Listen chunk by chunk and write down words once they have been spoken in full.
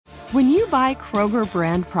When you buy Kroger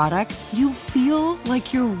brand products, you feel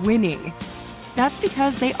like you're winning. That's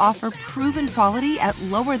because they offer proven quality at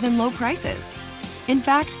lower than low prices. In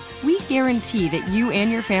fact, we guarantee that you and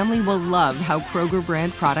your family will love how Kroger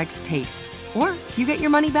brand products taste, or you get your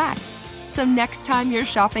money back. So next time you're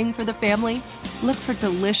shopping for the family, look for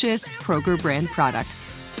delicious Kroger brand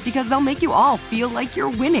products, because they'll make you all feel like you're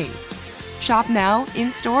winning. Shop now,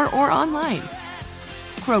 in-store, or online.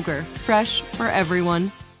 Kroger, fresh for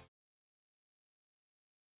everyone.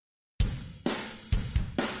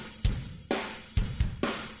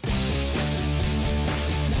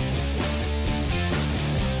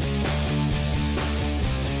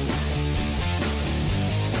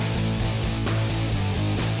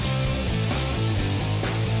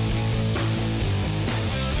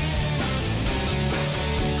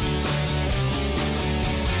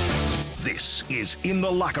 This is In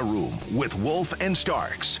the Locker Room with Wolf and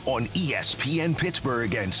Starks on ESPN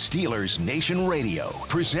Pittsburgh and Steelers Nation Radio.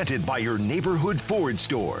 Presented by your neighborhood Ford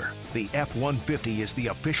store. The F-150 is the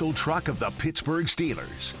official truck of the Pittsburgh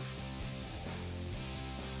Steelers.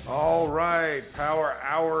 All right, Power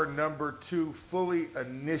Hour number 2 fully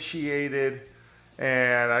initiated.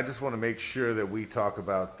 And I just want to make sure that we talk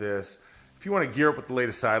about this. If you want to gear up with the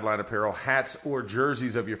latest sideline apparel, hats, or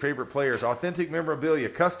jerseys of your favorite players, authentic memorabilia,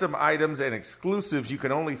 custom items, and exclusives you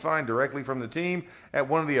can only find directly from the team at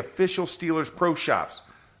one of the official Steelers Pro Shops.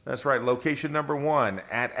 That's right, location number 1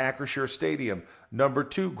 at Acrisure Stadium, number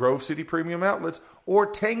 2, Grove City Premium Outlets,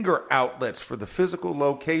 or Tanger Outlets for the physical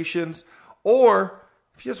locations. Or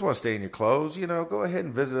if you just want to stay in your clothes, go ahead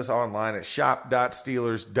and visit us online at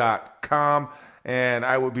shop.steelers.com. And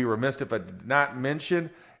I would be remiss if I did not mention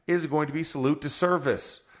is going to be Salute to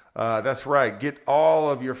Service. That's right. Get all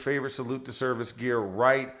of your favorite Salute to Service gear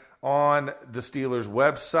right on the Steelers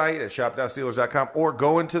website at shop.steelers.com, or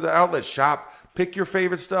go into the outlet shop. Pick your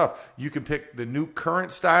favorite stuff. You can pick the new current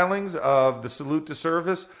stylings of the Salute to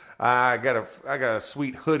Service. I got a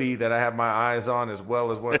sweet hoodie that I have my eyes on, as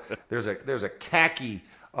well as one. There's a khaki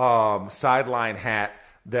sideline hat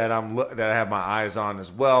that I have my eyes on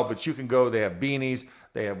as well. But you can go. They have beanies.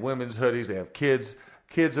 They have women's hoodies. They have kids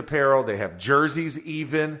apparel. They have jerseys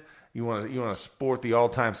even. You want to sport the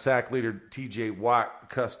all-time sack leader TJ Watt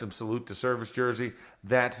custom Salute to Service jersey.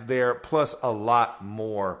 That's there, plus a lot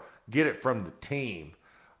more. Get it from the team.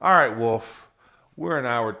 All right, Wolf. We're in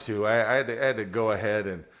hour 2. I had to go ahead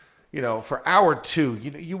and, for hour 2,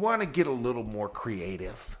 you want to get a little more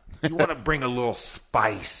creative. You want to bring a little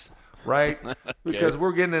spice, right? Okay. Because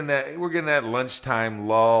we're getting that lunchtime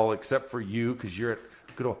lull, except for you, because you're at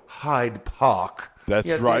good old Hyde Park. That's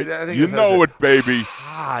right. You know it, baby.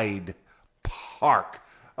 Hyde Park.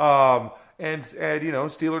 And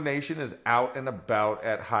Steeler Nation is out and about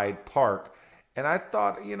at Hyde Park. And I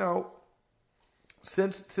thought,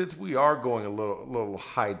 since we are going a little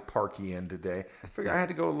Hyde Parky-in today, I figured I had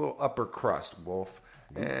to go a little upper crust, Wolf.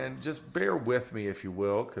 And just bear with me, if you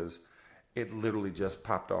will, because it literally just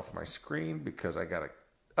popped off my screen because I got an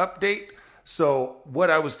update. So what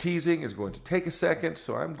I was teasing is going to take a second,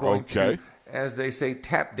 so I'm going to, as they say,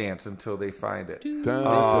 tap dance until they find it.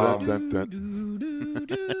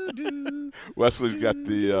 Wesley's got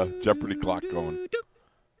the Jeopardy clock going.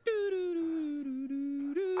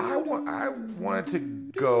 I wanted to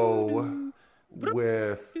go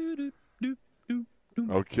with...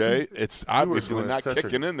 Okay, it's obviously not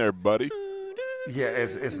kicking in there, buddy. Yeah,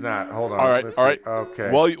 it's not. Hold on. All right. Okay.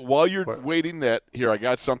 While you're waiting that, here, I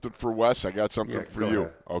got something for Wes. I got something for you.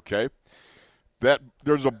 Ahead. Okay?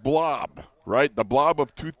 There's a blob, right? The blob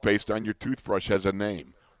of toothpaste on your toothbrush has a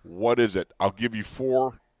name. What is it? I'll give you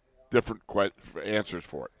 4 different answers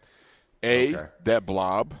for it. A, that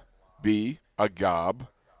blob. B, a gob.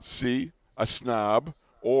 C, a snob.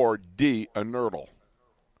 Or D, a nurdle.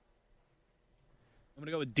 I'm going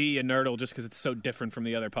to go with D, a nurdle, just because it's so different from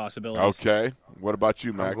the other possibilities. Okay. What about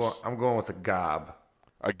you, Max? I'm going with a gob.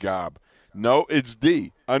 A gob. No, it's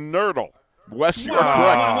D, a nurdle. Wes, you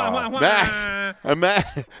are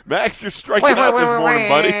correct. Max, you're striking out this morning,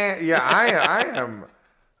 buddy. Yeah,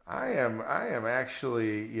 I am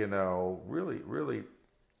actually, really, really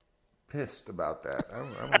pissed about that.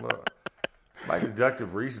 I'm a little, my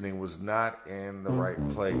deductive reasoning was not in the right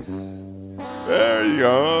place. There you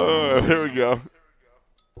go. There we go.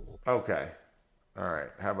 Okay. All right.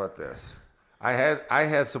 How about this? I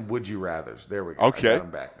had some would you rathers. There we go. Okay. I got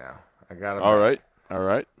them back now. All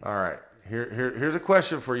right. Here's a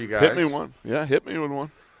question for you guys. Hit me one. Yeah, hit me with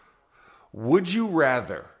one. Would you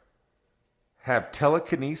rather have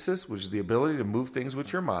telekinesis, which is the ability to move things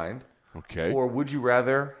with your mind, okay, or would you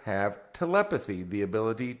rather have telepathy, the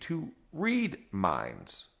ability to read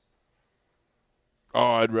minds?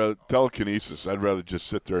 Oh, I'd rather telekinesis. I'd rather just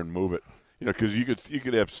sit there and move it. Because you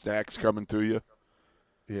could have snacks coming to you.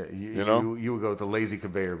 Yeah, you would go with the lazy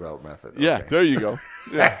conveyor belt method. Yeah, Okay. there you go.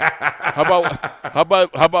 Yeah. How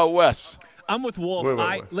about Wes? I'm with Wolf.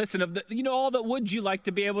 Wait. Listen, all the would you like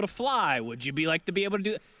to be able to fly? Would you like to be able to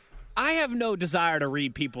do? I have no desire to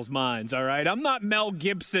read people's minds. All right, I'm not Mel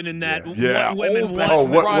Gibson in that Yeah. What Women Oh, Want,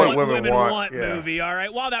 what What Women Women Want, yeah. movie. All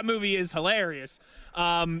right, while that movie is hilarious,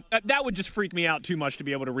 that would just freak me out too much to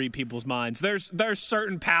be able to read people's minds. There's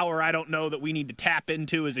certain power I don't know that we need to tap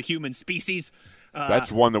into as a human species.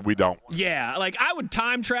 That's one that we don't. Yeah, like I would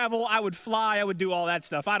time travel, I would fly, I would do all that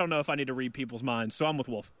stuff. I don't know if I need to read people's minds, so I'm with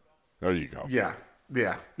Wolf. There you go. Yeah.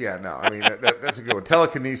 No, I mean that's a good one.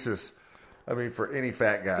 Telekinesis. I mean, for any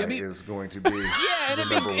fat guy is going to be Yeah, and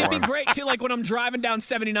the it'd be great too. Like when I'm driving down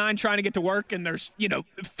 79 trying to get to work, and there's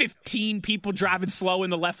 15 people driving slow in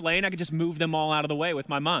the left lane. I could just move them all out of the way with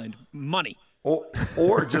my mind. Money.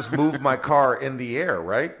 Or just move my car in the air,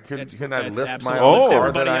 right? Can I lift my absolutely. own Lift car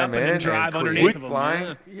everybody that up I'm and then in drive and underneath create of 'em,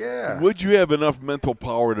 flying? Yeah. Would you have enough mental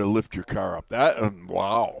power to lift your car up?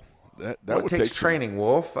 Wow. That Well, would it takes take training,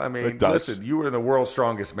 Wolf. I mean, It does. listen, you were the world's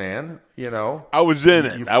strongest man, I was in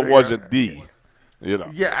it. You I figure- wasn't the.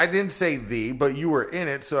 Yeah, I didn't say but you were in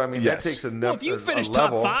it, so I mean Yes. that takes Well, enough. if you a finished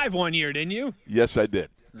level. top 5 one year, didn't you? Yes, I did.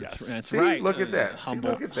 That's See, right. look at that. See,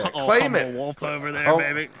 Humble, look at that. oh, Claim humble it. Wolf over there, Hum-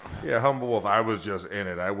 baby. Yeah, humble Wolf. I was just in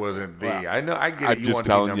it. I wasn't the. Well, I know. I get it. I'm You just want to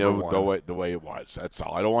be telling number you one. the way it was. That's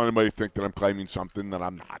all. I don't want anybody to think that I'm claiming something that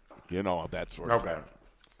I'm not. That sort of Okay. thing.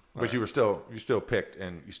 But you still picked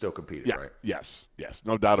and you still competed, Yeah. right? Yes.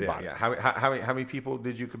 No doubt about Yeah. it. How many people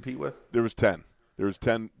did you compete with? There was 10. There was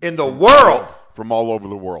 10 In the world. from all over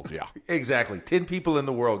the world. Yeah. Exactly. 10 people in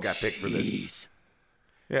the world got picked for this. Jeez.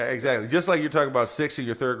 Yeah, exactly. Just like you're talking about 6 in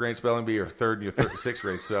your third grade spelling bee or third in your sixth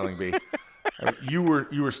grade spelling bee. I mean, you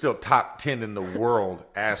were still top 10 in the world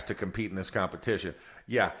asked to compete in this competition.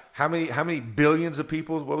 Yeah. How many billions of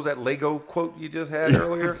people? What was that Lego quote you just had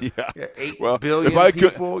earlier? Yeah. 8 Well, billion if I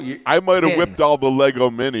people. could, I might have 10. whipped all the Lego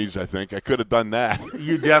minis. I think I could have done that.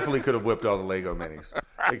 You definitely could have whipped all the Lego minis,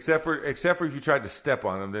 except for if you tried to step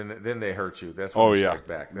on them, then they hurt you. That's when Oh, they yeah. strike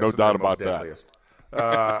back. That's No when doubt they're most about that. deadliest.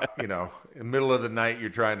 In the middle of the night, you're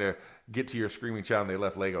trying to get to your screaming child, and they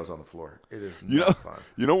left Legos on the floor. It is not fun.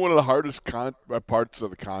 One of the hardest parts of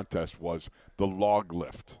the contest was the log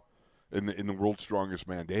lift in the World's Strongest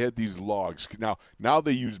Man. They had these logs. Now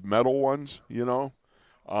they use metal ones,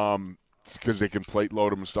 because they can plate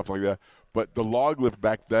load them and stuff like that. But the log lift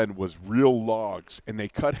back then was real logs, and they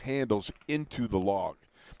cut handles into the log.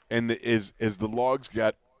 And as the logs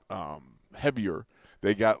got heavier,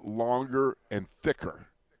 they got longer and thicker.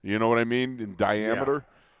 You know what I mean? In diameter.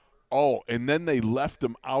 Yeah. Oh, and then they left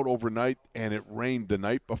them out overnight, and it rained the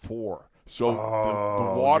night before. So the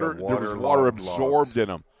water, there was water absorbed in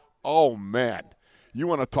them. Oh, man. You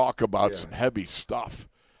want to talk about some heavy stuff.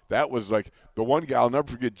 That was like the one guy, I'll never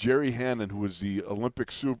forget, Jerry Hannon, who was the Olympic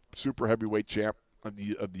super heavyweight champ of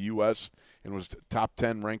the U.S. and was top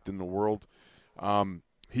 10 ranked in the world.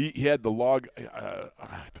 He had the log, I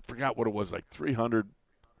forgot what it was, like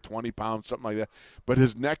 320 pounds, something like that. But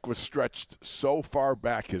his neck was stretched so far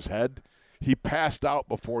back, his head, he passed out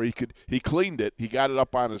before he could. He cleaned it. He got it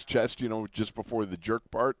up on his chest, just before the jerk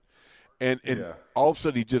part. And all of a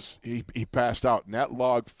sudden he passed out. And that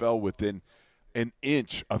log fell within an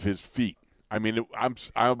inch of his feet. I mean,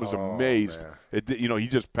 I was amazed. He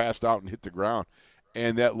just passed out and hit the ground.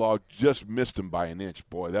 And that log just missed him by an inch.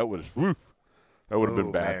 Boy, that would have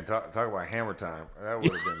been bad. Man, talk about hammer time. That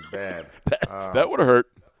would have been bad. That would have hurt.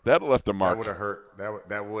 That would have left a mark. That would have hurt.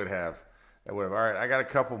 That would have. All right, I got a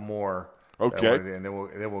couple more. Okay. And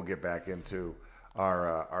then we'll get back into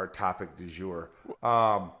our topic du jour.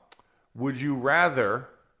 Would you rather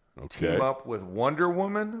team up with Wonder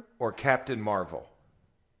Woman or Captain Marvel?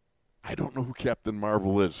 I don't know who Captain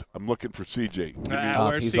Marvel is. I'm looking for CJ.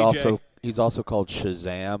 Where's CJ? He's also called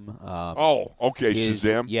Shazam.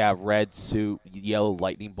 Shazam. Yeah, red suit, yellow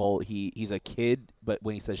lightning bolt. He's a kid, but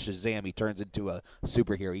when he says Shazam, he turns into a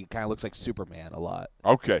superhero. He kind of looks like Superman a lot.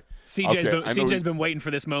 Okay. CJ's been waiting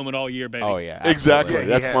for this moment all year, baby. Oh yeah, exactly.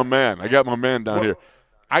 Yeah, That's my man. I got my man down here.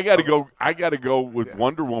 I got to go with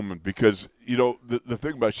Wonder Woman because the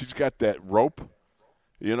thing about it, she's got that rope.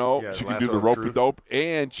 She can do the rope dope,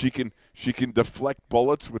 and she can deflect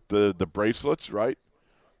bullets with the bracelets, right?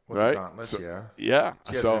 With right. The gauntlets, yeah. Yeah.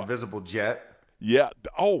 She has an invisible jet. Yeah.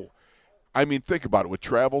 Oh, I mean, think about it. With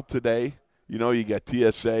travel today, you got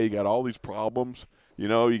TSA, you got all these problems.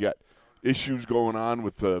 You got issues going on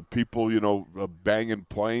with people, banging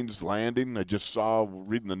planes landing. I just saw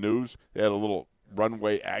reading the news. They had a little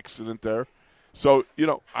runway accident there. So,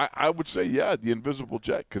 I would say, yeah, the invisible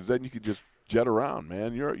jet, because then you can just jet around,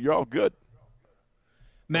 man. You're all good.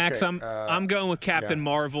 Max, Okay, I'm going with Captain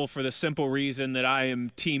Marvel for the simple reason that I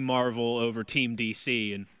am Team Marvel over Team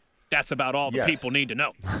DC, and that's about all the people need to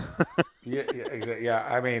know. Yeah, exactly. Yeah,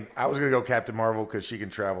 I mean, I was going to go Captain Marvel because she can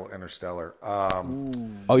travel interstellar.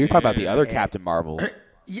 Oh, you're talking about the other Captain Marvel.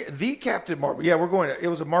 Yeah, the Captain Marvel. Yeah, it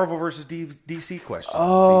was a Marvel versus DC question.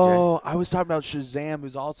 Oh, I was talking about Shazam,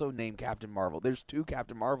 who's also named Captain Marvel. There's 2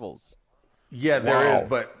 Captain Marvels. Yeah, there is,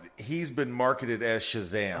 but he's been marketed as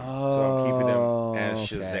Shazam, so I'm keeping him as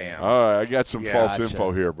Shazam. All right, I got some false Gotcha.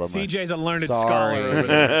 info here, but CJ's a learned Sorry. scholar over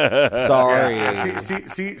there. Sorry.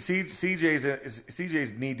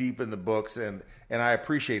 CJ's knee deep in the books, and I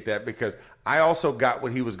appreciate that because I also got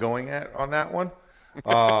what he was going at on that one.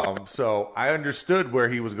 So I understood where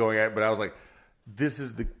he was going at, but I was like, this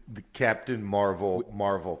is the Captain Marvel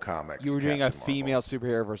comics. You were doing a Captain Marvel. female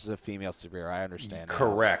superhero versus a female superhero. I understand. now.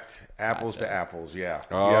 Correct. Apples to apples, yeah.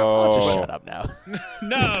 I'll just Oh. shut up now.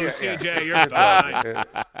 No, CJ, you're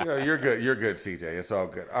fine. You're good. You're good, CJ. It's all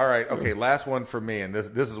good. All right. Okay, last one for me, and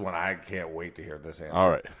this is one I can't wait to hear this answer. all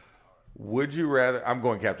right. Would you rather? I'm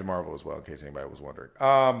going Captain Marvel as well, in case anybody was wondering.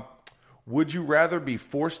 Would you rather be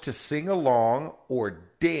forced to sing along or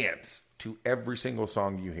dance to every single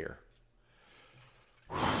song you hear?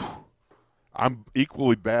 I'm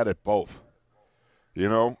equally bad at both.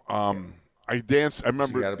 I dance. I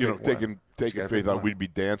remember, gotta pick one. taking gotta pick Faith out. one. We'd be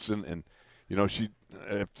dancing, and she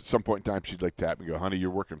at some point in time she'd like tap me, and go, "Honey, you're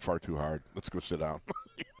working far too hard. Let's go sit down."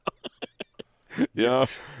 I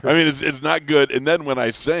mean, it's not good. And then when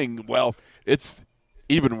I sing, well, it's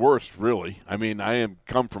even worse, really. I mean, I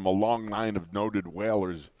come from a long line of noted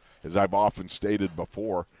wailers, as I've often stated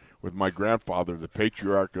before, with my grandfather, the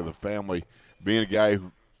patriarch of the family, being a guy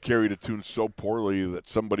who carried a tune so poorly that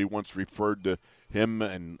somebody once referred to him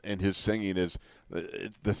and his singing as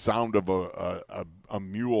the sound of a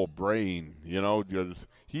mule brain, just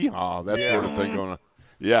hee-haw, that sort of thing going on.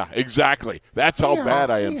 Yeah, exactly. That's how bad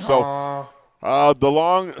I am. So the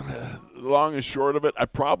long and short of it, I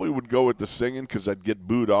probably would go with the singing because I'd get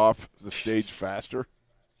booed off the stage faster.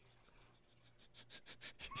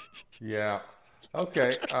 Yeah.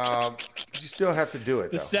 Okay. You still have to do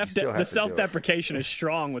it. The self-deprecation is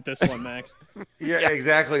strong with this one, Max. Yeah,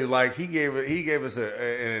 exactly. Like he gave us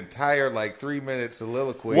an entire 3-minute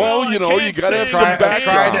soliloquy. Well, you gotta have some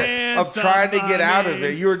background. Of trying to get out of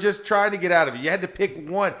it. You were just trying to get out of it. You had to pick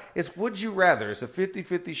one. It's would you rather. It's a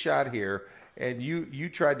 50-50 shot here, and you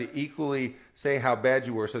tried to equally say how bad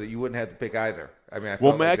you were so that you wouldn't have to pick either. I mean, I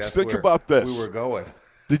felt like Max, that's think where about this. We were going.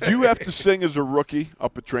 Did you have to sing as a rookie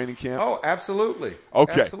up at training camp? Oh, absolutely.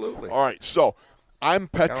 Okay. Absolutely. All right. So I'm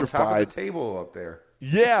Got on top of petrified. the table up there.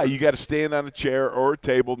 Yeah, you got to stand on a chair or a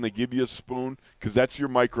table, and they give you a spoon because that's your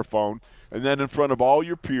microphone. And then in front of all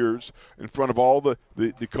your peers, in front of all the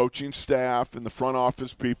coaching staff and the front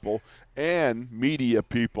office people and media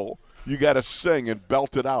people, you got to sing and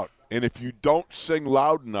belt it out. And if you don't sing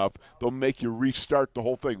loud enough, they'll make you restart the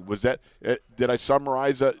whole thing. Was that? Did I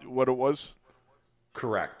summarize that, what it was?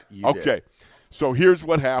 Correct. You Okay. did. So here's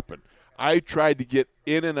what happened. I tried to get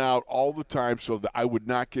in and out all the time so that I would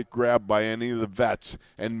not get grabbed by any of the vets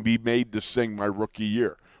and be made to sing my rookie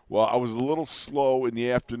year. Well, I was a little slow in the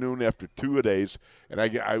afternoon after 2 days, and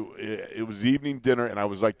it was evening dinner, and I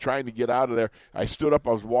was trying to get out of there. I stood up.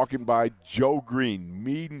 I was walking by Joe Green,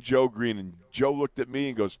 meeting Joe Green, and Joe looked at me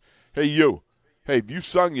and goes, "Hey, you. Hey, have you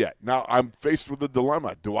sung yet?" Now, I'm faced with a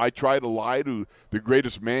dilemma. Do I try to lie to the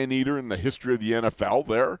greatest man-eater in the history of the NFL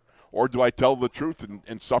there, or do I tell the truth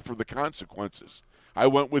and suffer the consequences? I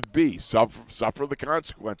went with B, suffer the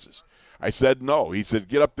consequences. I said no. He said,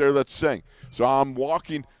 "Get up there, let's sing." So I'm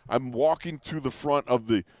walking to the front of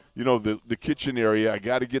the kitchen area. I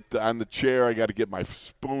got to get on the chair. I got to get my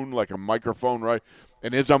spoon like a microphone, right?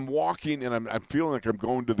 And as I'm walking and I'm feeling like I'm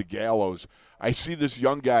going to the gallows, I see this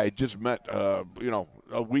young guy I just met, a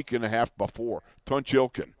week and a half before, Tunch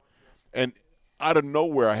Ilkin. And out of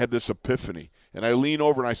nowhere, I had this epiphany. And I lean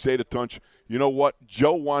over and I say to Tunch, "You know what?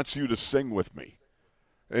 Joe wants you to sing with me."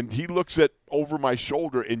 And he looks over my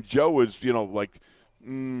shoulder, and Joe is,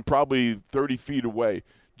 probably 30 feet away.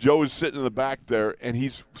 Joe is sitting in the back there, and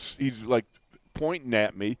he's pointing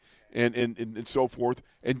at me and so forth.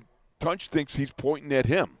 And Tunch thinks he's pointing at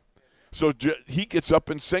him. So he gets up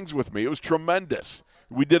and sings with me. It was tremendous.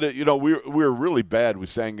 We did it, we were really bad. We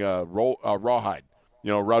sang Rawhide,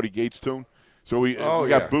 Rowdy Gates tune. So we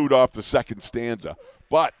got booed off the second stanza.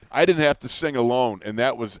 But I didn't have to sing alone, and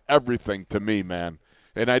that was everything to me, man.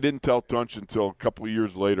 And I didn't tell Tunch until a couple of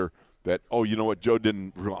years later that, you know what, Joe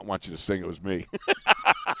didn't want you to sing. It was me.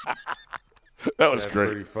 That was That's great.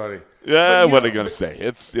 pretty funny. Yeah, But, what are you going to say?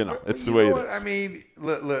 It's it's the way it is. I mean,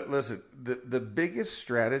 listen, the biggest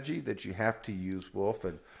strategy that you have to use, Wolf,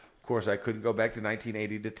 and of course I couldn't go back to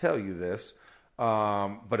 1980 to tell you this,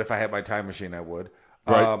 but if I had my time machine, I would.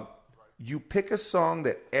 Right. You pick a song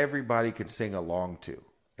that everybody can sing along to,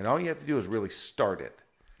 and all you have to do is really start it.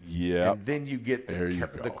 Yeah. And then you get There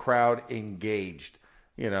the crowd engaged,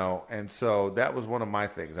 and so that was one of my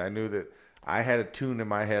things. I knew that I had a tune in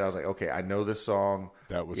my head. I was like, okay, I know this song,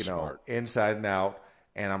 That was smart. inside and out.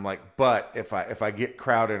 And I'm like, but if I get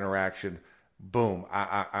crowd interaction, boom,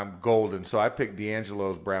 I'm golden. So I picked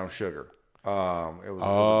D'Angelo's Brown Sugar. It was a good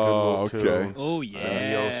little okay. tune. Oh, yeah.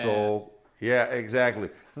 Neo Soul. Yeah, exactly.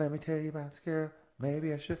 Let me tell you about this girl.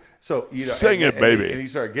 Maybe I should. So Sing it, baby. And you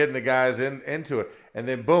start getting the guys into it, and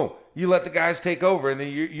then boom, you let the guys take over, and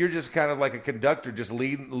then you're just kind of like a conductor, just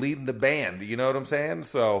leading the band. You know what I'm saying?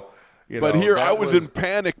 So, But here I was in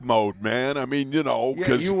panic mode, man. I mean,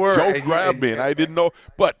 because you were, Joe grabbed me, and I didn't know.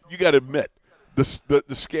 But you got to admit, the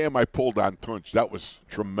scam I pulled on Tunch, that was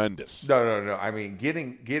tremendous. No. I mean,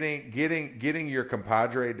 getting your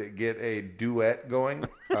compadre to get a duet going,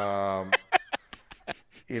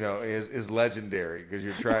 is legendary because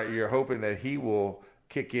you're hoping that he will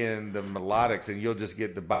kick in the melodics and you'll just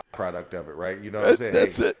get the byproduct of it, right? You know what I'm saying?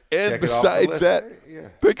 That's it. And check it off the besides list. that, Yeah.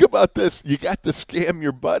 think about this: you got to scam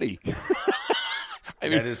your buddy. I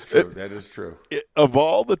mean, That is true. That is true. Of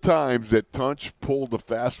all the times that Tunch pulled a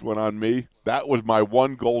fast one on me, that was my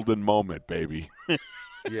one golden moment, baby.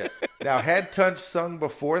 Yeah. Now, had Tunch sung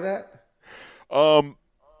before that?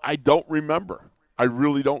 I don't remember. I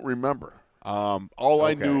really don't remember. All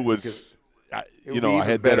I knew was, I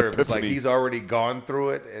had better that if it's like epiphany. he's already gone through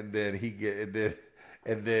it, and then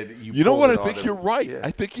you. You know pull what? it I on think him. you're right. Yeah. I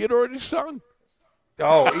think he had already sung.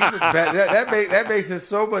 Oh, even that makes it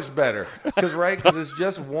so much better because it's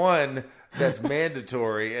just one that's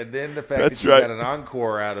mandatory, and then the fact That's that you right. got an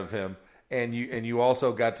encore out of him, and you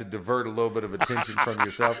also got to divert a little bit of attention from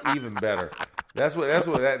yourself, even better. Now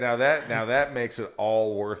that makes it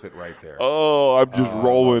all worth it right there. Oh, I'm just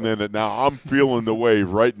rolling in it now. I'm feeling the wave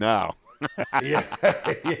right now. Yeah,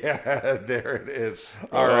 there it is.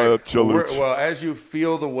 All right. Chaluch. Well, as you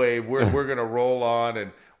feel the wave, we're going to roll on,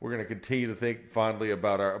 and we're going to continue to think fondly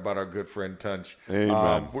about our good friend Tunch.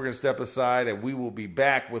 Amen. We're going to step aside, and we will be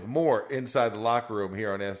back with more Inside the Locker Room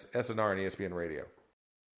here on SNR and ESPN Radio.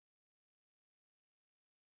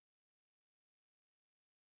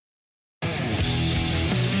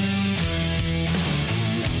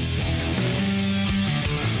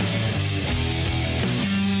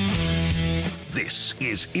 This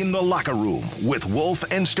is In the Locker Room with Wolf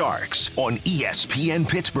and Starks on ESPN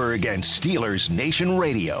Pittsburgh and Steelers Nation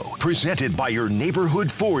Radio. Presented by your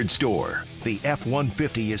neighborhood Ford store. The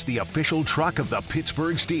F-150 is the official truck of the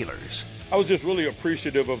Pittsburgh Steelers. I was just really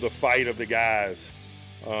appreciative of the fight of the guys.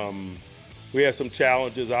 We had some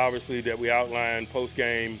challenges, obviously, that we outlined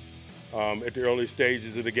post-game at the early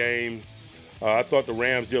stages of the game. I thought the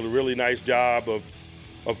Rams did a really nice job of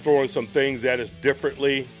throwing some things at us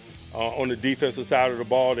differently on the defensive side of the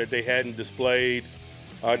ball that they hadn't displayed,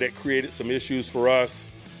 that created some issues for us.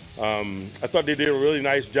 I thought they did a really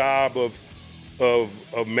nice job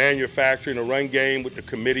of manufacturing a run game with the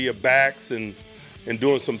committee of backs and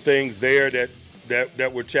doing some things there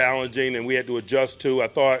that were challenging and we had to adjust to. I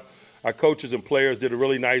thought our coaches and players did a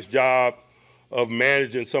really nice job of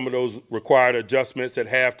managing some of those required adjustments at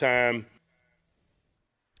halftime.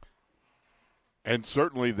 And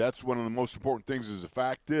certainly that's one of the most important things is the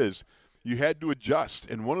fact is you had to adjust.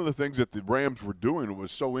 And one of the things that the Rams were doing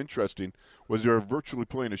was so interesting was they were virtually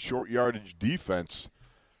playing a short yardage defense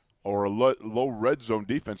or a low red zone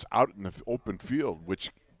defense out in the open field, which,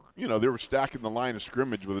 they were stacking the line of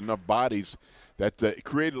scrimmage with enough bodies that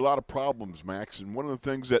created a lot of problems, Max. And one of the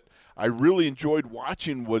things that I really enjoyed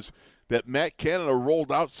watching was that Matt Canada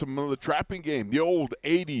rolled out some of the trapping game, the old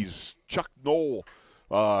 80s Chuck Noll,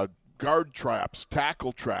 guard traps,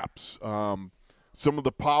 tackle traps, some of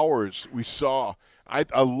the powers we saw.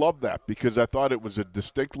 I love that because I thought it was a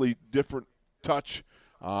distinctly different touch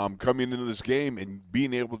coming into this game and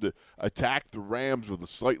being able to attack the Rams with a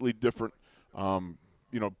slightly different,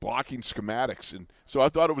 blocking schematics. And so I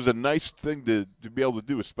thought it was a nice thing to be able to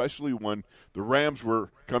do, especially when the Rams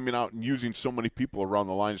were coming out and using so many people around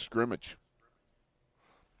the line of scrimmage.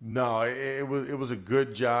 No, it was a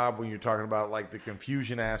good job when you're talking about like the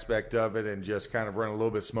confusion aspect of it and just kind of running a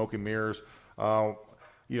little bit smoke and mirrors. The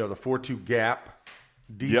 4-2 gap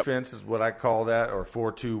defense is what I call that, or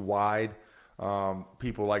 4-2 wide.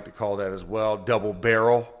 People like to call that as well. Double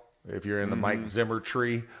barrel, if you're in the Mike Zimmer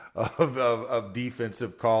tree of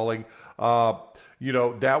defensive calling.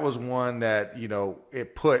 that was one that,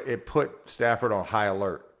 it put Stafford on high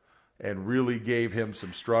alert and really gave him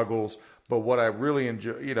some struggles. But what I really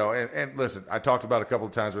enjoy, and listen, I talked about a couple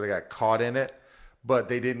of times where they got caught in it, but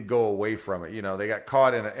they didn't go away from it. They got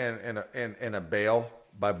caught in a bail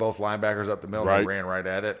by both linebackers up the middle. Right. They ran right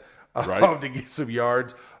at it Right. to get some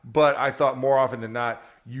yards. But I thought more often than not,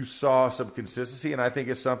 you saw some consistency, and I think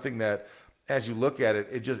it's something that, as you look at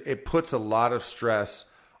it, it puts a lot of stress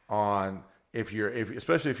on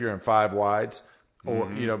especially if you're in five wides, or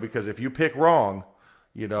because if you pick wrong,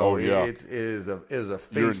 it is a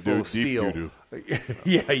face full of steel.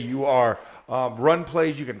 Yeah, you are. Run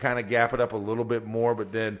plays, you can kind of gap it up a little bit more,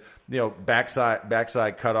 but then backside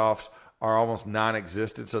cutoffs are almost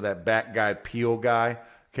non-existent. So that back guy, peel guy,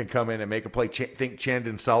 can come in and make a play. Think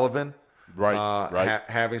Chandon Sullivan, right.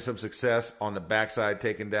 Having some success on the backside,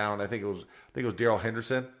 taking down. I think it was Darrell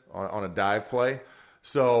Henderson on a dive play.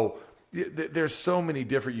 So there's so many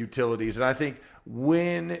different utilities, and I think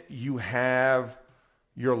when you have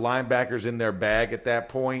your linebackers in their bag at that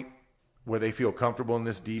point, where they feel comfortable in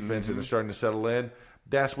this defense and they're starting to settle in,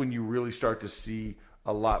 that's when you really start to see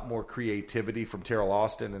a lot more creativity from Terrell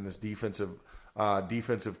Austin and this defensive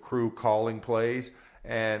crew calling plays.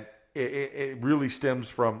 And it really stems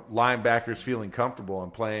from linebackers feeling comfortable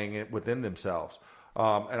and playing it within themselves.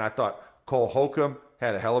 And I thought Cole Holcomb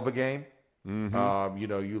had a hell of a game.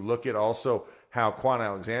 You look at also how Quan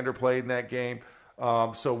Alexander played in that game.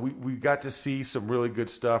 So we got to see some really good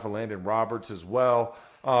stuff. Landon Roberts as well.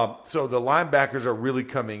 So the linebackers are really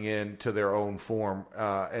coming in to their own form,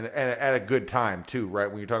 and at a good time too, right?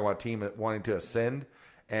 When you're talking about a team wanting to ascend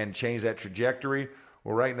and change that trajectory.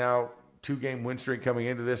 Well, right now, 2-game win streak coming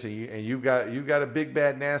into this, and you've got a big,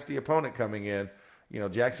 bad, nasty opponent coming in.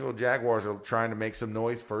 Jacksonville Jaguars are trying to make some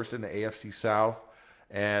noise first in the AFC South,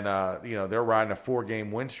 and they're riding a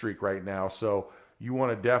 4-game win streak right now. So you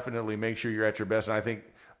want to definitely make sure you're at your best. And I think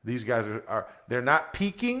these guys they're not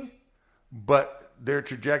peaking, but their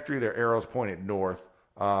trajectory, their arrows pointed north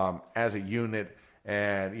as a unit.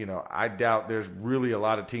 And, I doubt there's really a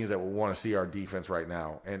lot of teams that will want to see our defense right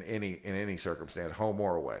now in any circumstance, home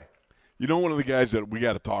or away. One of the guys that we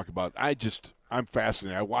got to talk about, I'm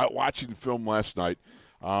fascinated. Watching the film last night,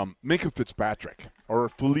 Minkah Fitzpatrick, or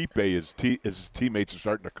Felipe, his teammates are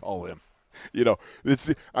starting to call him. I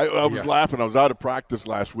was laughing. I was out of practice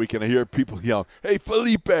last week, and I hear people yelling, "Hey,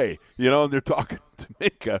 Felipe!" And they're talking to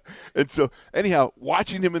Minkah. And so, anyhow,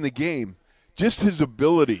 watching him in the game, just his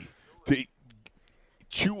ability to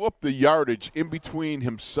chew up the yardage in between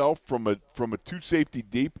himself from a 2-safety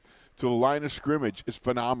deep to the line of scrimmage is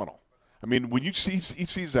phenomenal. I mean, when he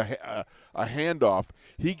sees a handoff,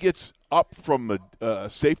 he gets up from the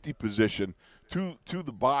safety position to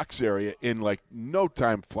the box area in like no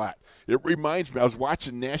time flat. It reminds me, I was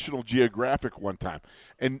watching National Geographic one time,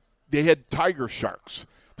 and they had tiger sharks.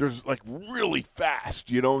 There's like really fast,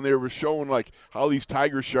 and they were showing like how these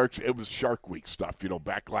tiger sharks, it was Shark Week stuff,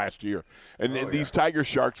 back last year. And these tiger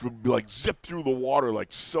sharks would be like zip through the water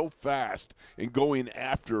like so fast and going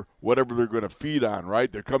after whatever they're going to feed on,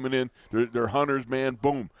 right? They're coming in, they're hunters, man,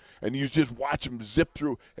 boom. And you just watch them zip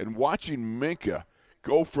through, and watching Minkah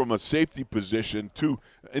go from a safety position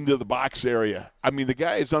into the box area. I mean, the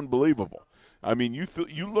guy is unbelievable. I mean, you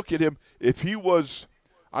look at him, if he was,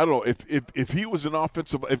 I don't know, if he was an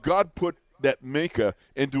offensive, if God put that Minkah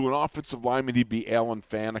into an offensive lineman, he'd be Alan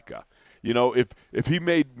Faneca. If he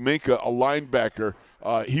made Minkah a linebacker,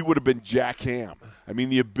 he would have been Jack Ham. I mean,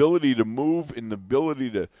 the ability to move and the ability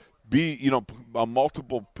to be, a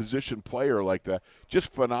multiple position player like that,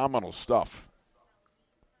 just phenomenal stuff.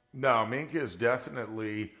 No, Minkah is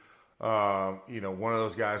definitely, one of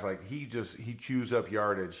those guys. Like he chews up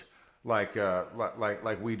yardage like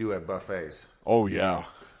we do at buffets. Oh yeah.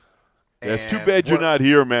 It's too bad you're not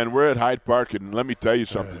here, man. We're at Hyde Park, and let me tell you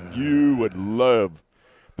something. You would love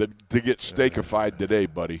to get steakified today,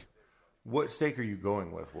 buddy. What steak are you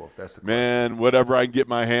going with, Wolf? That's the question. Man, whatever I can get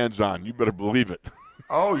my hands on. You better believe it.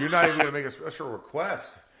 Oh, you're not even going to make a special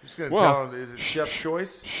request. You're just going to tell him, is it chef's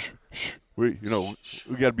choice? We got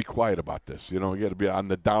to be quiet about this. We got to be on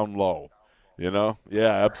the down low. Yeah,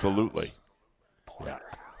 absolutely.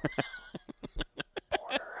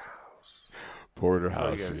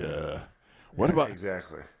 Porterhouse. Yeah. What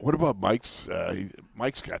about Mike's?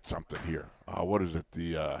 Mike's got something here. What is it?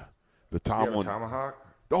 The Tomlin tomahawk.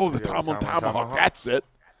 Oh, the Tomlin tomahawk. That's it.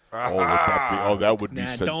 That would be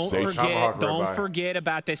sensational. Don't forget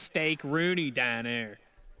about the steak Rooney down there.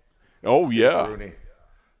 Oh, steak yeah. Rooney.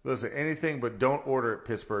 Listen, anything but don't order at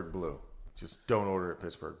Pittsburgh Blue. Just don't order at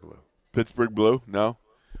Pittsburgh Blue. Pittsburgh Blue? No.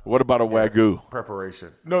 What about a Wagyu?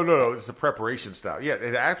 Preparation. No. It's a preparation style. Yeah,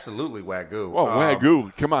 it's absolutely Wagyu. Oh,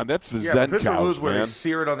 Wagyu. Come on, that's the Zen Pittsburgh cows, Blues where man. they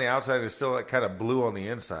sear it on the outside and it's still like kind of blue on the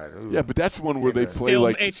inside. Ooh. Yeah, but that's one where they play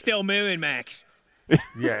It's still mooing, Max.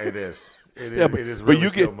 Yeah, it is. It is but really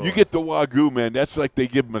still you get the Wagyu, man. That's like they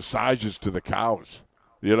give massages to the cows.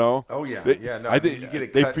 You know? Oh yeah, No, I think you get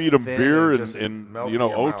it they cut feed them thin beer and and melts in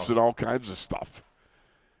your oats mouth. and all kinds of stuff.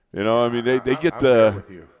 You know, I mean, they get I'm there with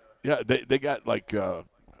you. Yeah, they got like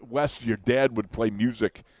Wes. Your dad would play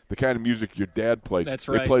music, the kind of music your dad plays. That's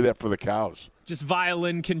right. They play that for the cows. Just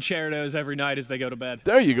violin concertos every night as they go to bed.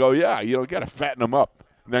 There you go. Yeah, got to fatten them up.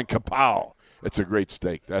 And then kapow. It's a great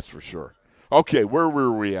steak, that's for sure. Okay, where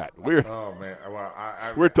were we at? Oh man, well,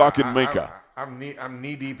 we're talking Minka. I'm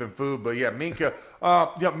knee deep in food, but yeah, Minka.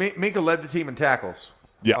 Minka led the team in tackles.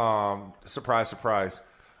 Yeah. Surprise, surprise.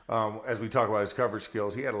 As we talk about his coverage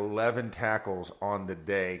skills, he had 11 tackles on the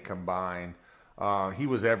day combined. He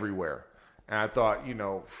was everywhere. And I thought,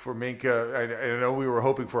 for Minka, I know we were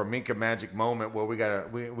hoping for a Minka magic moment where we got a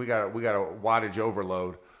wattage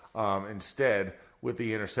overload instead with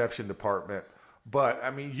the interception department. But I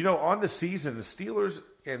mean, on the season, the Steelers,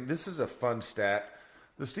 and this is a fun stat,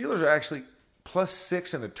 the Steelers are actually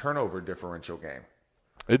 +6 in the turnover differential game.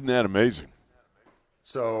 Isn't that amazing?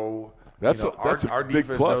 So that's our big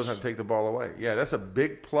defense plus. knows how to take the ball away. Yeah, that's a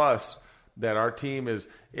big plus that our team is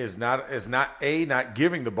not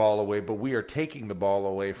giving the ball away, but we are taking the ball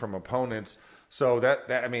away from opponents. So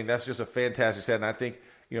that's just a fantastic stat. And I think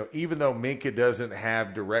even though Minka doesn't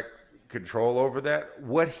have direct control over that,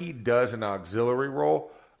 what he does in an auxiliary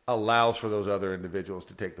role allows for those other individuals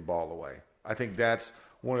to take the ball away. I think that's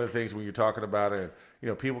one of the things when you're talking about it,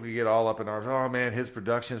 people can get all up in arms. Oh man, his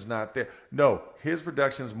production's not there. No, his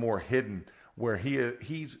production's more hidden, where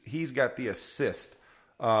he's got the assist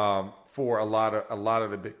for a lot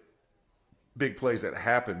of the big plays that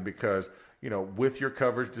happen because with your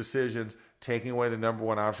coverage decisions, taking away the number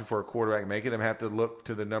one option for a quarterback, making them have to look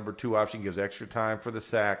to the number two option gives extra time for the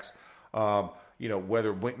sacks.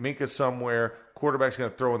 Whether Minka's somewhere, quarterback's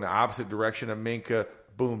going to throw in the opposite direction of Minka.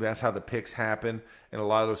 Boom, that's how the picks happen in a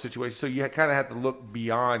lot of those situations. So you kind of have to look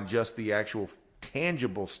beyond just the actual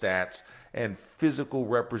tangible stats and physical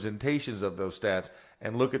representations of those stats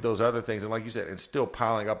and look at those other things. And like you said, it's still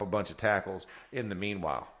piling up a bunch of tackles in the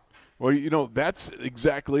meanwhile. Well, that's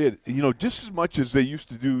exactly it. Just as much as they used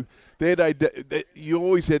to do, you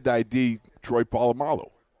always had to ID Troy Polamalu.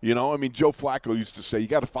 I mean, Joe Flacco used to say, you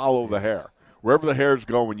got to follow the hair. Wherever the hair's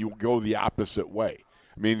going, you go the opposite way.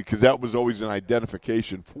 I mean, because that was always an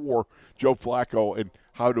identification for Joe Flacco and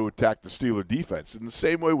how to attack the Steeler defense. In the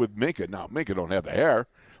same way with Minka. Now, Minka don't have the hair,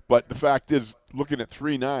 but the fact is, looking at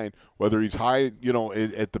 3.9, whether he's high,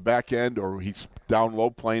 at the back end or he's down low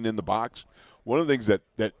playing in the box, one of the things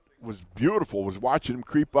that was beautiful was watching him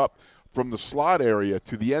creep up from the slot area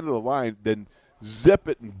to the end of the line, then zip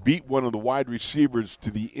it and beat one of the wide receivers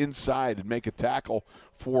to the inside and make a tackle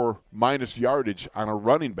for minus yardage on a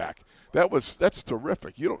running back. That's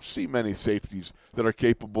terrific. You don't see many safeties that are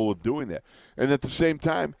capable of doing that. And at the same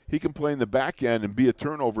time, he can play in the back end and be a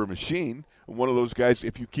turnover machine. One of those guys,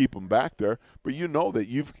 if you keep him back there, but that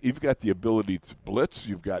you've got the ability to blitz.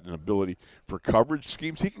 You've got an ability for coverage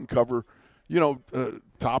schemes. He can cover,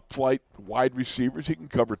 top flight wide receivers. He can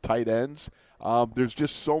cover tight ends. There's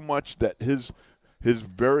just so much that his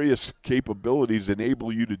various capabilities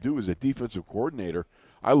enable you to do as a defensive coordinator.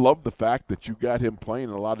 I love the fact that you got him playing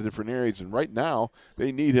in a lot of different areas, and right now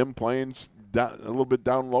they need him playing down, a little bit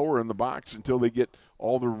down lower in the box until they get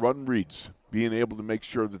all the run reads, being able to make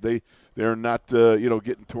sure that they're not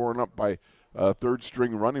getting torn up by third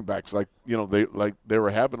string running backs like they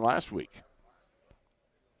were having last week.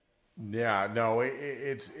 Yeah, no,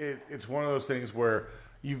 it's one of those things where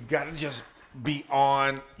you've got to just be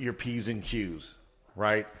on your P's and Q's,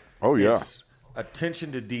 right? Oh yeah, it's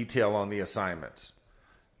attention to detail on the assignments.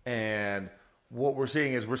 And what we're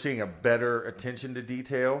seeing is a better attention to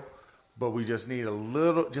detail, but we just need a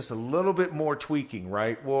little bit more tweaking,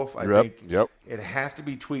 right, Wolf? I think it has to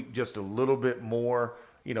be tweaked just a little bit more.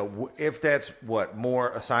 If that's more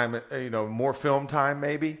assignment, more film time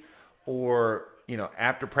maybe, or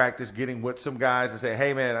after practice getting with some guys and say,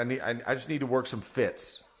 hey man, I just need to work some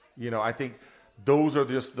fits. I think those are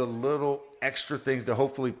just the little extra things to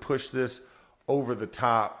hopefully push this over the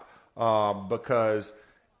top because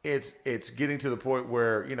it's getting to the point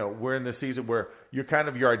where, we're in the season where your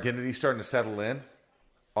identity starting to settle in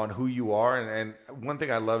on who you are. And one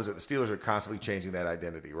thing I love is that the Steelers are constantly changing that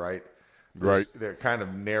identity, right? Right. They're kind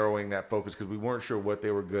of narrowing that focus because we weren't sure what they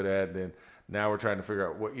were good at. Then now we're trying to figure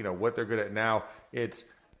out what they're good at. Now it's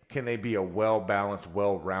can they be a well-balanced,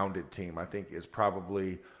 well-rounded team, I think is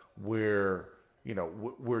probably where,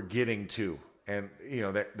 we're getting to. And,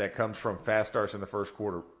 that comes from fast starts in the first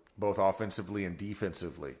quarter, both offensively and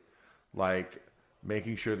defensively. Like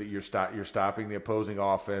making sure that you're stopping the opposing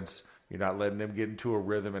offense. You're not letting them get into a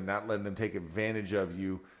rhythm and not letting them take advantage of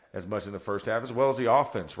you as much in the first half, as well as the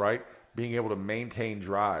offense, right? Being able to maintain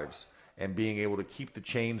drives and being able to keep the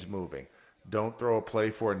chains moving. Don't throw a play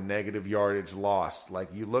for a negative yardage loss. Like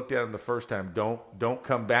you looked at him the first time, don't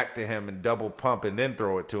come back to him and double pump and then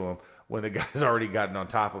throw it to him when the guy's already gotten on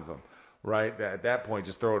top of him, right? At that point,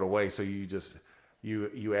 just throw it away so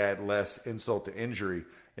you add less insult to injury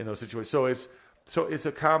in those situations. So it's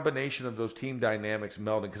a combination of those team dynamics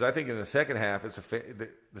melding, because I think in the second half, the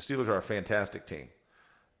Steelers are a fantastic team.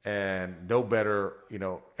 And no better,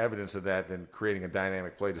 evidence of that than creating a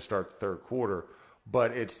dynamic play to start the third quarter.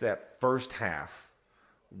 But it's that first half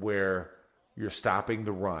where you're stopping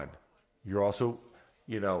the run. You're also,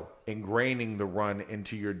 ingraining the run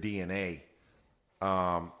into your DNA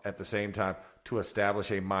at the same time to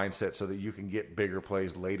establish a mindset so that you can get bigger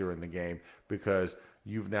plays later in the game, because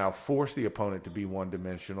you've now forced the opponent to be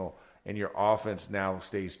one-dimensional and your offense now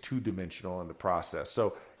stays two-dimensional in the process.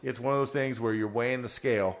 So it's one of those things where you're weighing the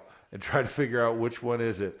scale and trying to figure out which one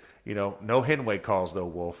is it. No Henway calls, though,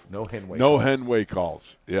 Wolf. No Henway calls. Henway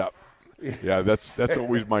calls. Yeah. Yeah, that's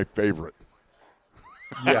always my favorite.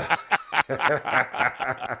 Yeah.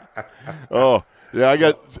 Oh,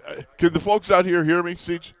 yeah, can the folks out here hear me,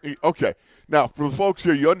 Siege? Okay. Now, for the folks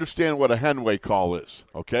here, you understand what a Henway call is,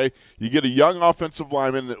 okay? You get a young offensive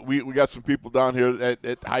lineman. We got some people down here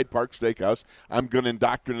at Hyde Park Steakhouse. I'm going to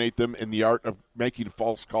indoctrinate them in the art of making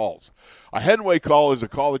false calls. A Henway call is a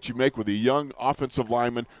call that you make with a young offensive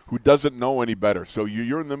lineman who doesn't know any better. So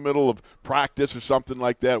you're in the middle of practice or something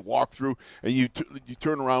like that, walk through, and you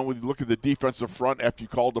turn around, you look at the defensive front after you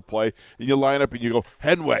called the play, and you line up and you go,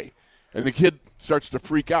 Henway. And the kid starts to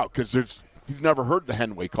freak out because he's never heard the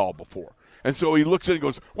Henway call before. And so he looks at it and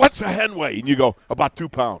goes, what's a Henway? And you go, about 2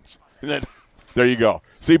 pounds. And then there you go.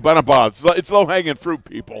 See, Bonabon, it's low-hanging fruit,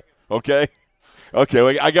 people, okay?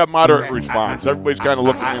 Okay, I got moderate response. Everybody's kind of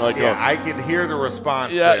looking at me like, I can hear the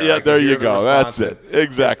response there. Yeah, there you go. That's it.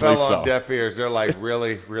 Exactly so. It fell on deaf ears. They're like,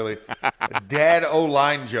 really, really? Dad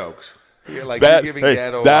O-line jokes. You're giving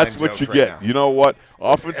Dad O-line that's jokes what you right get. now. You know what?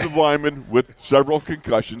 Offensive linemen with several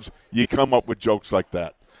concussions, you come up with jokes like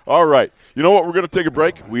that. All right. You know what? We're going to take a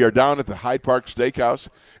break. We are down at the Hyde Park Steakhouse.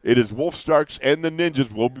 It is Wolf Starks and the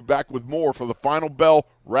Ninjas. We'll be back with more for the Final Bell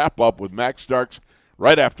wrap-up with Max Starks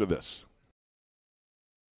right after this.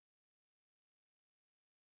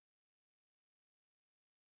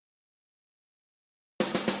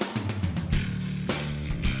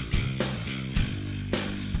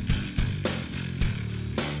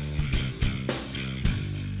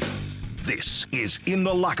 This is In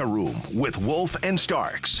the Locker Room with Wolf and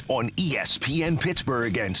Starks on ESPN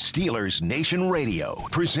Pittsburgh and Steelers Nation Radio.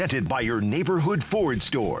 Presented by your neighborhood Ford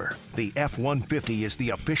store. The F-150 is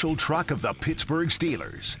the official truck of the Pittsburgh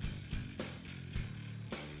Steelers.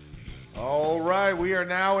 All right, we are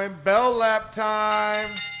now in Bell Lap time.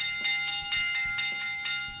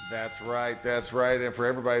 That's right. And for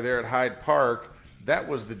everybody there at Hyde Park, that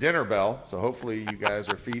was the dinner bell. So hopefully you guys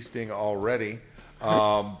are feasting already.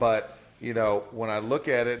 But when I look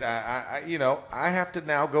at it, I have to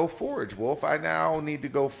now go forage, Wolf. I now need to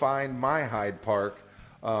go find my Hyde Park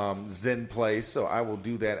Zen place, so I will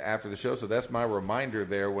do that after the show. So that's my reminder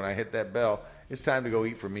there when I hit that bell. It's time to go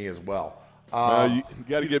eat for me as well. You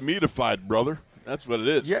got to get meatified, brother. That's what it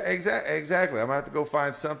is. Yeah, exactly. I'm going to have to go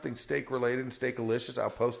find something steak-related and steak-alicious.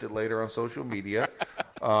 I'll post it later on social media.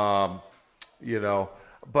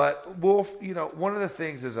 But Wolf, one of the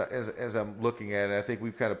things as I'm looking at it, I think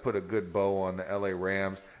we've kind of put a good bow on the LA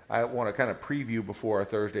Rams. I want to kind of preview before our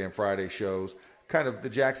Thursday and Friday shows, kind of the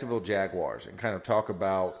Jacksonville Jaguars, and kind of talk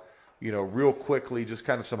about, real quickly, just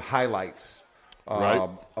kind of some highlights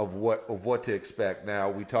of what to expect. Now,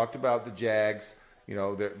 we talked about the Jags.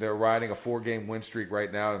 They're riding a 4-game win streak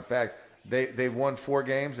right now. In fact, they've won 4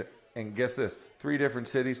 games, and guess this: 3 different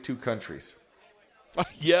cities, 2 countries.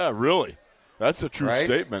 Yeah, really. That's a true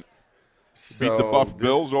statement. So beat the Buff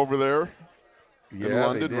Bills over there in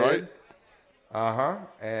London, right?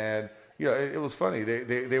 And it was funny.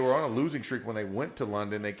 They were on a losing streak when they went to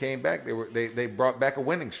London. They came back. They brought back a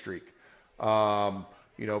winning streak. Playing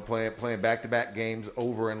back-to-back games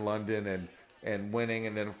over in London and winning,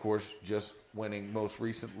 and then of course just winning most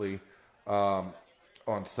recently on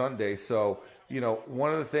Sunday. So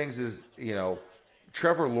one of the things is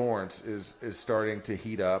Trevor Lawrence is starting to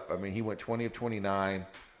heat up. I mean, he went 20 of 29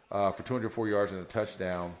 for 204 yards and a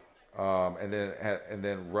touchdown and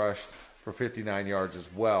then rushed for 59 yards as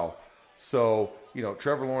well. So,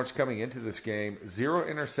 Trevor Lawrence coming into this game, 0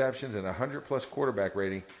 interceptions and 100-plus quarterback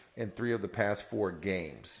rating in 3 of the past 4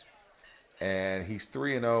 games. And he's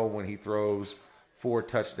 3-0 when he throws 4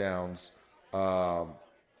 touchdowns, in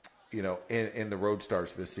the road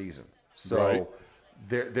starts this season. So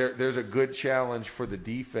Right. there's a good challenge for the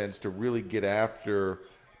defense to really get after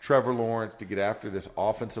Trevor Lawrence, to get after this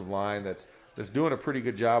offensive line that's doing a pretty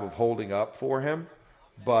good job of holding up for him.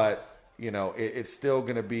 But it's still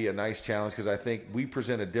going to be a nice challenge because I think we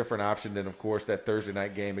present a different option than, of course, that Thursday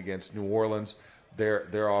night game against New Orleans.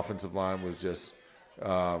 Their offensive line was just,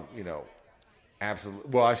 absolutely.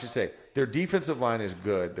 Well, I should say their defensive line is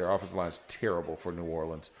good. Their offensive line is terrible for New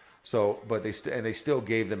Orleans. So, but they still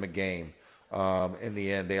gave them a game. In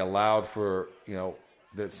the end, they allowed for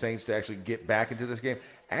the Saints to actually get back into this game,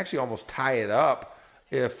 actually almost tie it up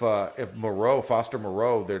if Foster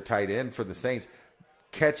Moreau, their tight end for the Saints,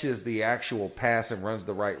 catches the actual pass and runs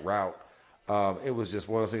the right route. It was just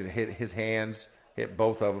one of those things that hit his hands, hit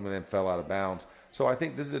both of them, and then fell out of bounds. So I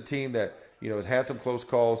think this is a team that has had some close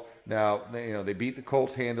calls. Now they beat the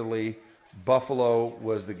Colts handily. Buffalo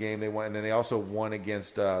was the game they won, and then they also won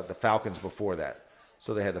against the Falcons before that.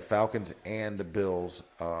 So they had the Falcons and the Bills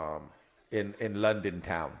in London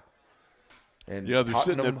town. And Yeah, they're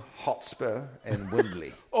sitting Tottenham Hotspur and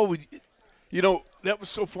Wembley. Oh, that was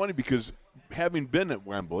so funny because having been at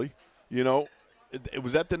Wembley,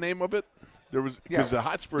 was that the name of it? There was because the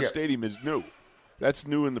Hotspur Stadium is new. That's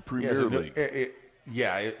new in the Premier League.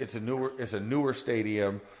 It's a newer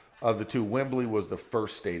stadium. Of the two, Wembley was the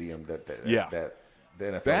first stadium that the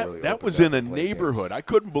NFL really that was in a neighborhood. Games. I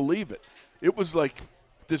couldn't believe it. It was like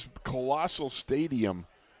this colossal stadium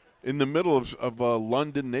in the middle of a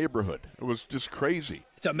London neighborhood. It was just crazy.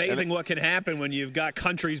 It's amazing what can happen when you've got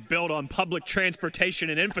countries built on public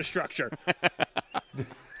transportation and infrastructure.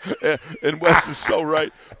 And Wes is so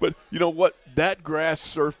right. But you know what? That grass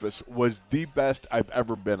surface was the best I've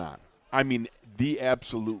ever been on. I mean, the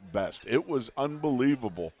absolute best. It was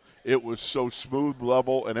unbelievable. It was so smooth,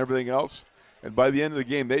 level, and everything else. And by the end of the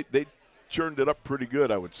game, they churned it up pretty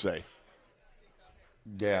good, I would say.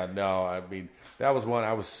 Yeah, no, I mean, that was one.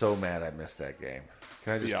 I was so mad I missed that game.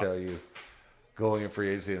 Can I just tell you, going in free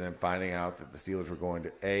agency and then finding out that the Steelers were going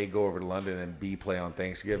to, A, go over to London and B, play on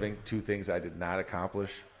Thanksgiving, 2 things I did not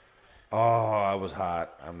accomplish. Oh, I was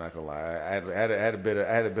hot. I'm not going to lie. I had a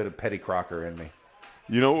bit of Petty Crocker in me.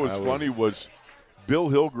 You know what was funny was Bill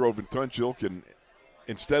Hillgrove and Tunch Ilkin,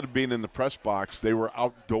 instead of being in the press box, they were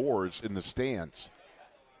outdoors in the stands.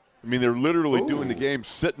 I mean, they're literally doing the game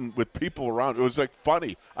sitting with people around. It was like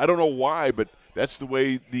funny. I don't know why, but that's the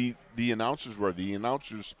way the announcers were. The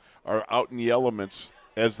announcers are out in the elements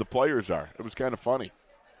as the players are. It was kind of funny.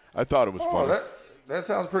 I thought it was funny. That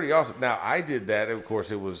sounds pretty awesome. Now, I did that. Of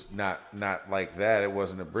course, it was not like that. It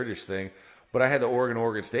wasn't a British thing. But I had the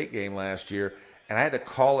Oregon State game last year, and I had to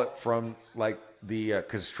call it from, like, the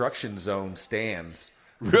construction zone stands.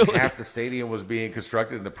 Really? Half the stadium was being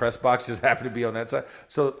constructed, and the press box just happened to be on that side.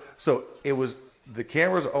 So it was – the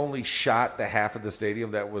cameras only shot the half of the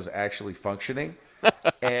stadium that was actually functioning.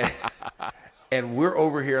 And we're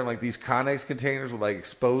over here in, like, these Connex containers with, like,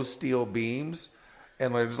 exposed steel beams,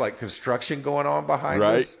 and there's, like, construction going on behind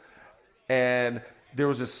us. And there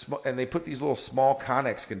was and they put these little small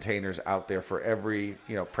Connex containers out there for every,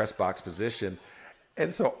 press box position.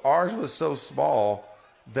 And so ours was so small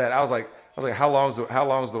that I was like, how long's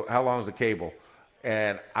the cable?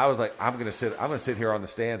 And I was like, I'm gonna sit here on the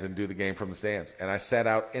stands and do the game from the stands. And I sat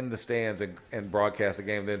out in the stands and broadcast the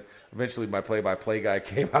game. Then eventually my play-by-play guy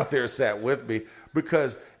came out there and sat with me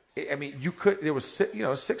because there was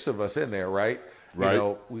 6 of us in there, right?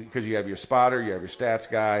 Right. Because you have your spotter, you have your stats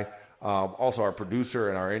guy, also our producer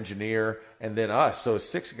and our engineer, and then us. So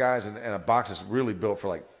 6 guys in a box that's really built for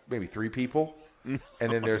like maybe 3 people. And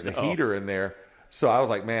then there's the heater in there. So I was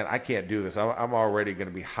like, man, I can't do this. I'm already going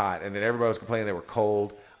to be hot. And then everybody was complaining they were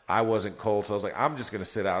cold. I wasn't cold. So I was like, I'm just going to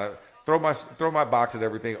sit out. Throw my box and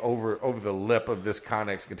everything over the lip of this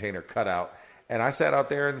Connex container cutout. And I sat out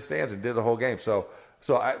there in the stands and did the whole game. So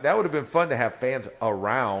that would have been fun to have fans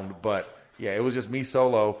around. But, yeah, it was just me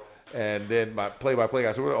solo. And then my play-by-play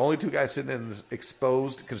guys. So we're the only 2 guys sitting in this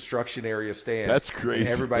exposed construction area stand. That's crazy. And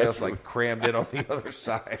everybody else, like, crammed in on the other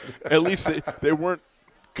side. At least they weren't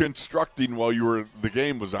constructing while the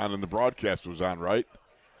game was on and the broadcast was on, right?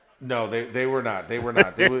 No, they were not. They were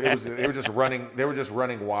not. They were just running. They were just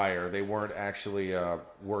running wire. They weren't actually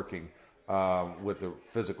working with the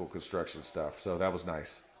physical construction stuff. So that was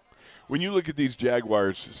nice. When you look at these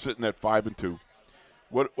Jaguars sitting at 5-2,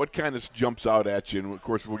 what kind of jumps out at you? And of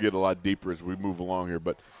course, we'll get a lot deeper as we move along here.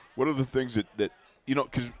 But what are the things that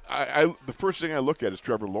because the first thing I look at is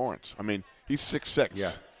Trevor Lawrence. I mean, he's 6'6".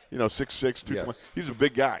 Yeah. 6'6", 220. Yes. He's a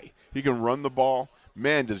big guy. He can run the ball.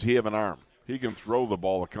 Man, does he have an arm. He can throw the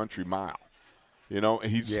ball a country mile.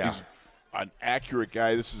 He's an accurate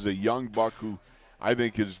guy. This is a young buck who I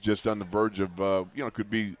think is just on the verge of, could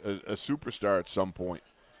be a superstar at some point.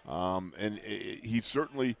 And he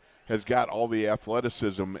certainly has got all the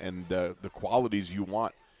athleticism and the qualities you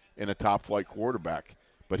want in a top-flight quarterback.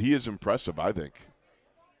 But he is impressive, I think.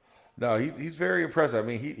 No, he's very impressive. I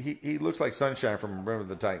mean, he looks like Sunshine from Remember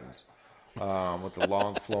the Titans, with the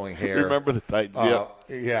long flowing hair. Remember the Titans?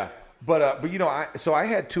 Yeah. But I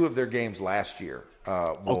had 2 of their games last year.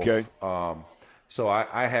 Wolf. Okay. So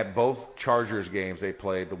I had both Chargers games they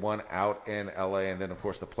played, the one out in L.A., and then of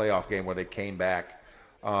course the playoff game where they came back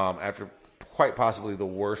after quite possibly the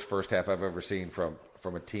worst first half I've ever seen from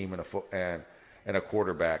a team and a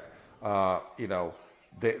quarterback.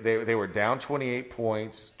 They were down 28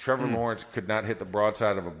 points. Trevor Lawrence could not hit the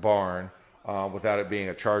broadside of a barn without it being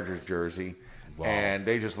a Chargers jersey. Wow. And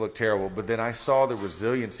they just looked terrible. But then I saw the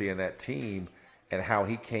resiliency in that team and how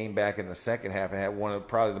he came back in the second half and had one of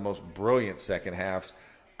probably the most brilliant second halves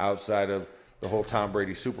outside of the whole Tom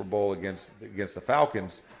Brady Super Bowl against the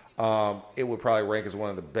Falcons. It would probably rank as one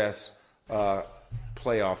of the best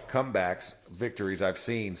playoff comebacks victories I've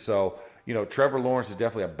seen. So, Trevor Lawrence is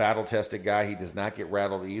definitely a battle-tested guy. He does not get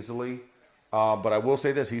rattled easily. But I will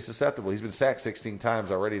say this, he's susceptible. He's been sacked 16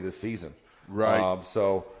 times already this season. Right.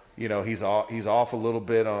 He's off a little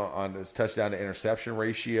bit on his touchdown to interception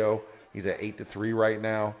ratio. He's at 8-3 right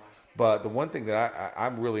now. But the one thing that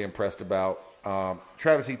I'm really impressed about,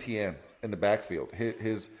 Travis Etienne in the backfield.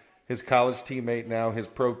 His college teammate now, his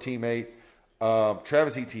pro teammate,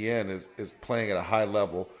 Travis Etienne is playing at a high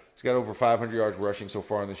level. He's got over 500 yards rushing so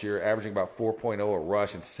far in this year, averaging about 4.0 a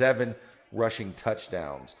rush and 7 rushing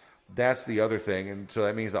touchdowns. That's the other thing. And so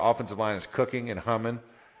that means the offensive line is cooking and humming,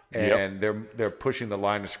 and they're pushing the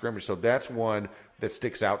line of scrimmage. So that's one that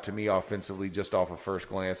sticks out to me offensively just off of first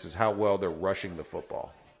glance is how well they're rushing the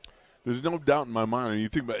football. There's no doubt in my mind. And you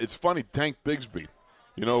think about it, it's funny, Tank Bigsby,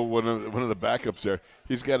 one of the backups there,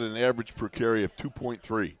 he's got an average per carry of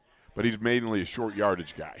 2.3, but he's mainly a short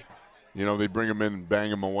yardage guy. They bring him in and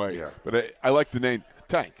bang him away. Yeah. But I like the name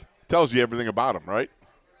Tank. Tells you everything about him, right?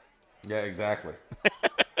 Yeah, exactly.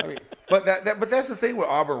 But that's the thing with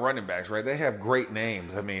Auburn running backs, right? They have great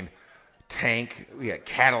names. I mean, Tank, we had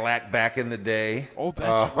Cadillac back in the day. Oh,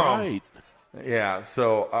 that's right. Yeah,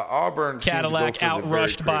 so Auburn Cadillac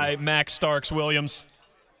outrushed by Max Starks Williams.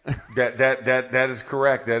 That is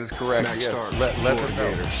correct. That is correct. Max Starks, let them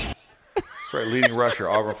know. Gators. That's right, leading rusher,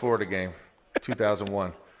 Auburn, Florida game,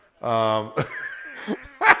 2001.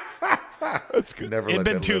 It's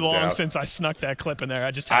been too long since I snuck that clip in there.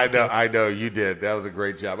 I just had to. I know you did. That was a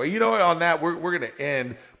great job. But you know what? On that, we're going to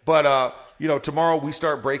end. But tomorrow we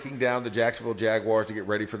start breaking down the Jacksonville Jaguars to get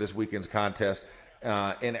ready for this weekend's contest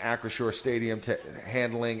in Acrisure Stadium,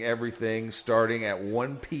 handling everything starting at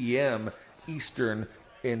 1 p.m. Eastern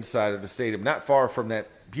inside of the stadium, not far from that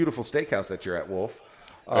beautiful steakhouse that you're at, Wolf.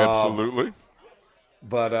 Absolutely.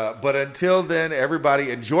 But until then,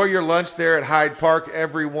 everybody enjoy your lunch there at Hyde Park,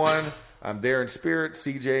 everyone. I'm there in spirit.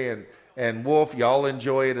 CJ and Wolf, y'all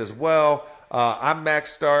enjoy it as well. I'm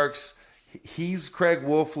Max Starks. He's Craig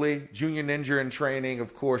Wolfley, Junior Ninja in training.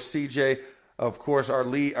 Of course, CJ. Of course, our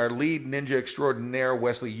lead ninja extraordinaire,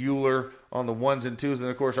 Wesley Euler, on the ones and twos. And,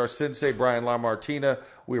 of course, our sensei, Brian LaMartina.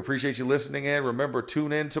 We appreciate you listening in. Remember,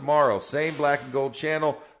 tune in tomorrow. Same Black and Gold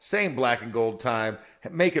channel, same Black and Gold time.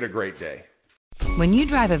 Make it a great day. When you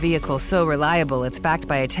drive a vehicle so reliable it's backed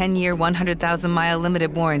by a 10-year, 100,000-mile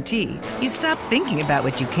limited warranty, you stop thinking about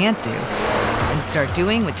what you can't do and start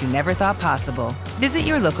doing what you never thought possible. Visit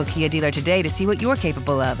your local Kia dealer today to see what you're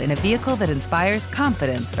capable of in a vehicle that inspires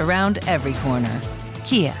confidence around every corner.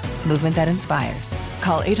 Kia, movement that inspires.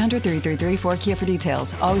 Call 800-333-4KIA for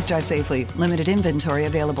details. Always drive safely. Limited inventory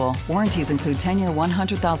available. Warranties include 10-year,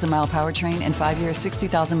 100,000-mile powertrain and 5-year,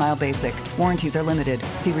 60,000-mile basic. Warranties are limited.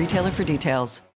 See retailer for details.